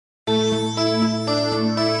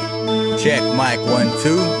Check mic 1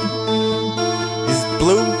 2. This is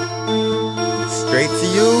Blue. Straight to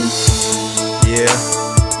you. Yeah.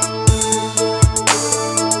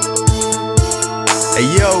 Hey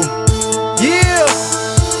yo. Yeah.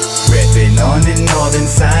 Reppin' on the northern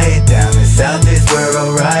side, down the south is where I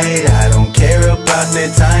ride. I don't care about the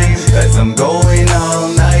time, cause I'm going all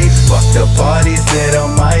night. Fuck the parties that I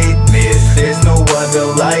might miss. There's no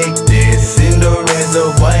other like this. Cinderella's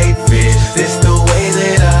a white fish. This the way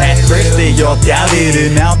that I At first they all doubted,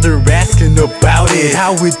 and now they're asking about it.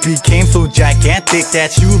 How it became so gigantic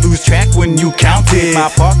that you lose track when you count it. My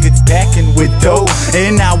pockets packing with dough,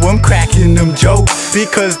 and now I'm cracking them jokes,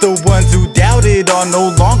 because the ones who doubted are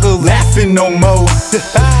no longer laughing no more.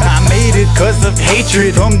 I made it cause of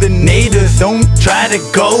hatred from the natives. Don't try to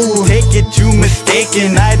go, take it you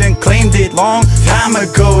mistaken. I done claimed it long time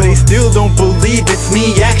ago. They still don't believe it's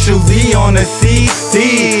me actually on a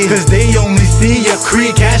CD, cause they only see a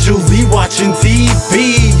creek casually watching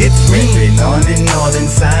TV. It's me. Living on the northern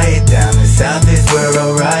side, down the south is where I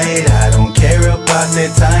ride. I don't care about the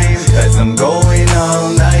time, cause I'm going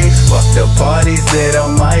all night. Fuck the parties that I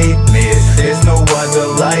might miss. There's no other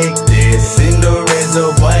like this. Cinderella's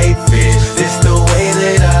a white fish. This the way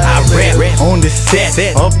that I rap on the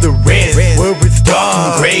set of the rest, where it's dark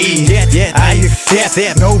and gray. I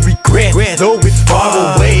accept no regret, though it's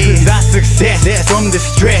far away. Cause I success from the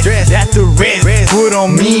stress that the rest put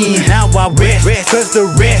on me. Now I rest, cause the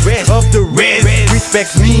rest of the rest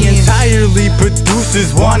respects me entirely.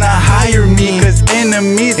 Producers wanna hire me, cause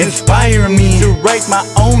enemies inspire me to write my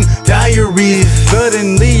own diaries.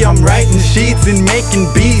 Suddenly I'm writing sheets and making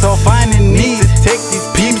beats, all finding need to take these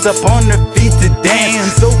peeps up on their feet to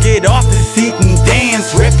dance. So get off the seat and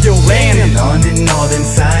dance, rep your land. And on the northern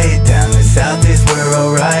side, down the south is where I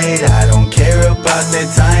ride. I don't care about the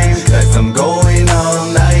time, cause I'm going all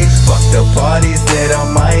night. Fuck the parties that I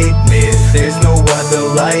might miss. There's no other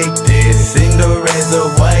like this. Cinderella's a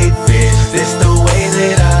white fish. This the way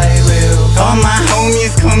that I live. All my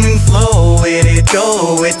homies come and flow with it,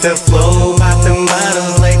 go with the flow. Pop them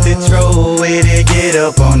bottles like the throw with it, get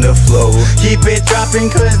up on the floor. Keep it dropping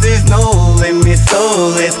cause there's no limit, so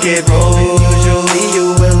let's get rolling. Usually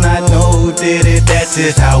you will not know, did it, that's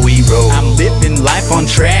just how we roll. I'm living life on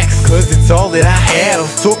tracks, cause it's all that I have.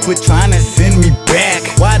 So quit trying to send me back.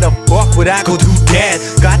 Why the fuck would I go do that?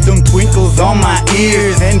 Got them twinkles on my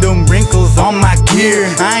ears and them wrinkles on my gear.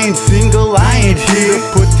 I ain't single, I ain't here to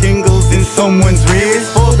put tingles in someone's rears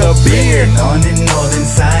for the beer. On the northern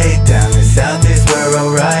side, down the south is where I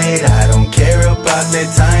ride. I don't care about the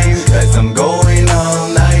time,